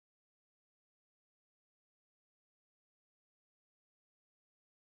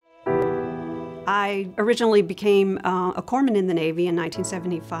I originally became a corpsman in the Navy in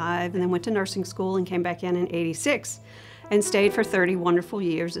 1975 and then went to nursing school and came back in '86 and stayed for 30 wonderful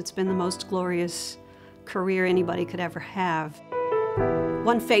years. It's been the most glorious career anybody could ever have.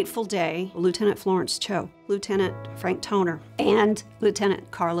 One fateful day, Lieutenant Florence Cho, Lieutenant Frank Toner, and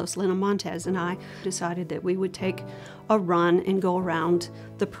Lieutenant Carlos Linamontes and I decided that we would take a run and go around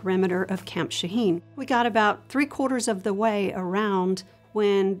the perimeter of Camp Shaheen. We got about 3/4 of the way around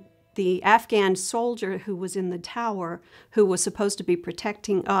when the Afghan soldier who was in the tower, who was supposed to be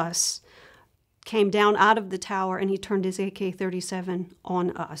protecting us, came down out of the tower and he turned his AK-37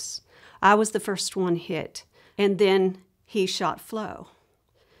 on us. I was the first one hit, and then he shot Flo.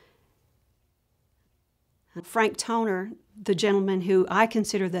 Frank Toner, the gentleman who I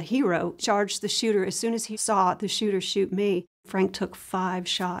consider the hero, charged the shooter. As soon as he saw the shooter shoot me, Frank took 5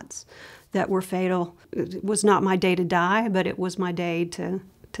 shots that were fatal. It was not my day to die, but it was my day to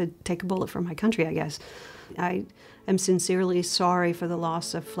take a bullet for my country, I guess. I am sincerely sorry for the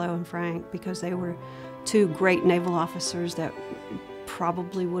loss of Flo and Frank because they were 2 great naval officers that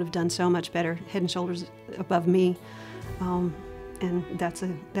probably would have done so much better, head and shoulders above me, and that's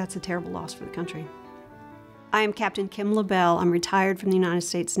a terrible loss for the country. I am Captain Kim LeBel. I'm retired from the United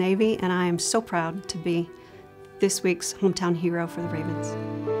States Navy, and I am so proud to be this week's hometown hero for the Ravens.